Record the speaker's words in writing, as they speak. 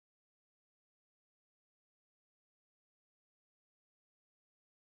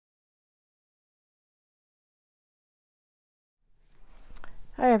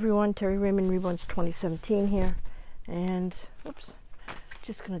Hi everyone, Terry Raymond Reborns 2017 here, and oops,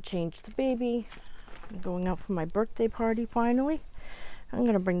 just gonna change the baby. I'm going out for my birthday party finally. I'm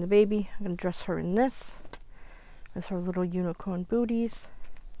gonna bring the baby. I'm gonna dress her in this with her little unicorn booties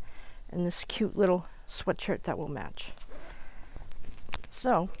and this cute little sweatshirt that will match.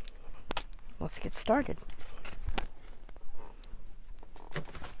 So let's get started.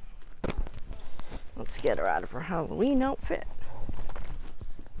 Let's get her out of her Halloween outfit.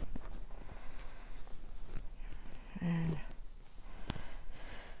 And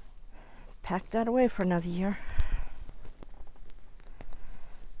pack that away for another year.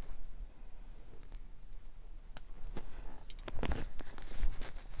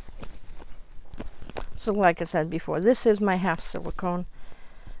 So like I said before, this is my half silicone.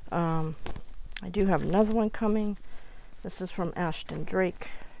 I do have another one coming. This is from Ashton Drake.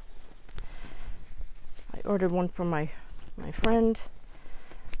 I ordered one from my friend,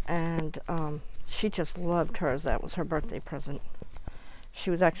 and she just loved hers. That was her birthday present. She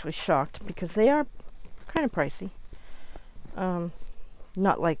was actually shocked because they are kind of pricey.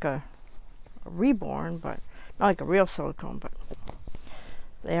 Not like a reborn, but not like a real silicone, but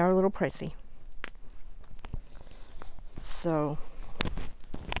they are a little pricey. So,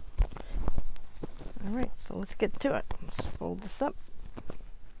 alright, so let's get to it. Let's fold this up.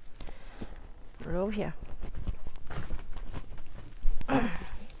 Put it over here.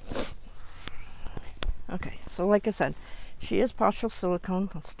 Okay, so like I said, she is partial silicone.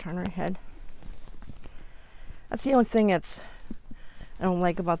 Let's turn her head. That's the only thing I don't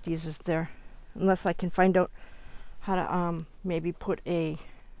like about these is unless I can find out how to maybe put a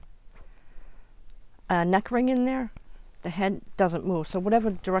neck ring in there, the head doesn't move. So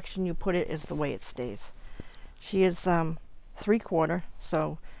whatever direction you put it is the way it stays. She is 3/4,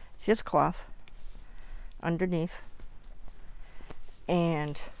 so she has cloth underneath,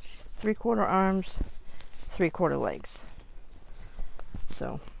 and 3/4 arms, 3/4 legs.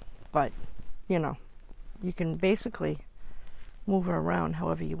 So, but you know, you can basically move her around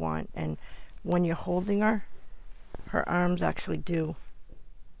however you want, and when you're holding her, her arms actually do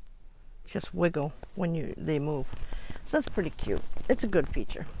just wiggle when they move. So that's pretty cute. It's a good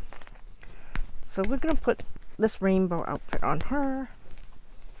feature. So we're gonna put this rainbow outfit on her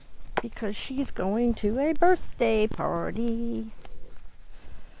because she's going to a birthday party.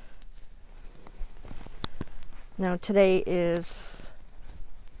 Now today is,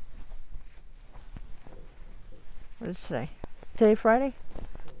 what is today? Today Friday?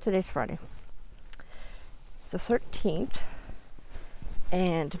 Today's Friday. It's the 13th,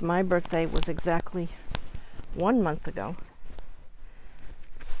 and my birthday was exactly 1 month ago.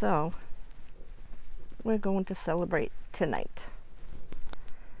 So we're going to celebrate tonight.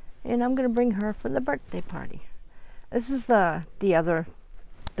 And I'm going to bring her for the birthday party. This is the other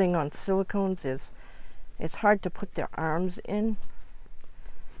thing on silicones is it's hard to put their arms in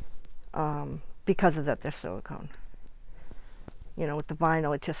because of that they're silicone. You know, with the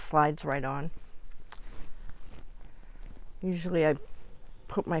vinyl it just slides right on. Usually I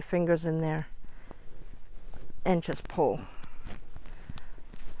put my fingers in there and just pull.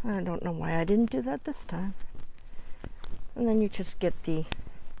 I don't know why I didn't do that this time. And then you just get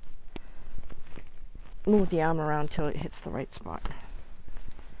move the arm around till it hits the right spot.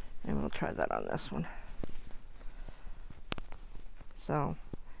 And we'll try that on this one. So,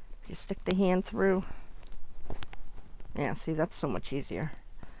 if you stick the hand through, yeah, see, that's so much easier.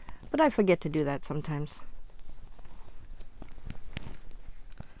 But I forget to do that sometimes.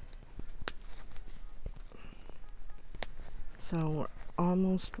 So we're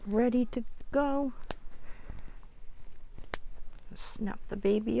almost ready to go. Snap the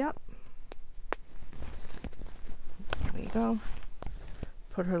baby up. There we go.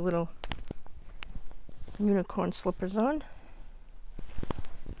 Put her little unicorn slippers on.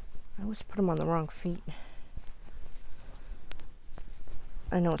 I always put them on the wrong feet.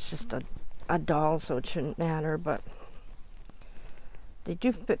 I know it's just a doll, so it shouldn't matter, but they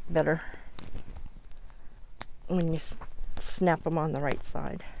do fit better when you snap them on the right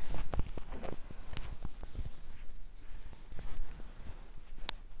side.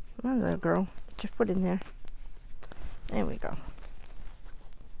 Come on, little girl. Put your foot in there. There we go.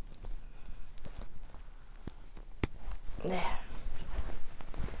 There.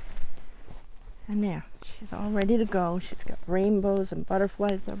 And there. She's all ready to go. She's got rainbows and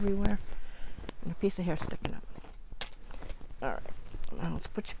butterflies everywhere. And a piece of hair sticking up. Alright. Now let's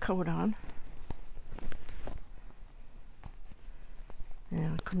put your coat on.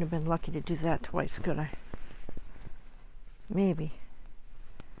 Yeah, I couldn't have been lucky to do that twice, could I? Maybe.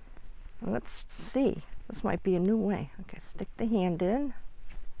 Well, let's see. This might be a new way. Okay, stick the hand in.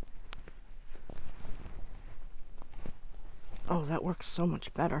 Oh, that works so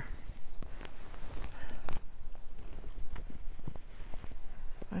much better.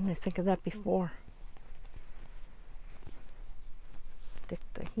 I didn't think of that before. Stick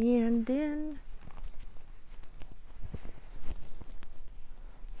the hand in.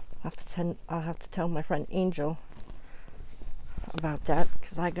 I'll have to tell my friend Angel about that,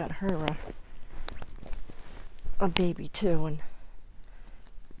 because I got her a baby too, and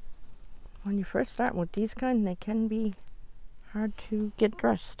when you first start with these kind, they can be hard to get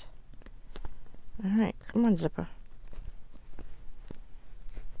dressed. Alright, come on, Zipper.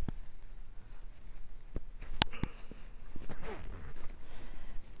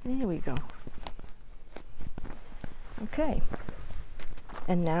 There we go. Okay,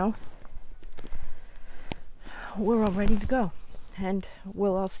 and now we're all ready to go, and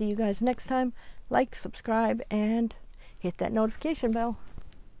I'll see you guys next time. Like, subscribe, and hit that notification bell.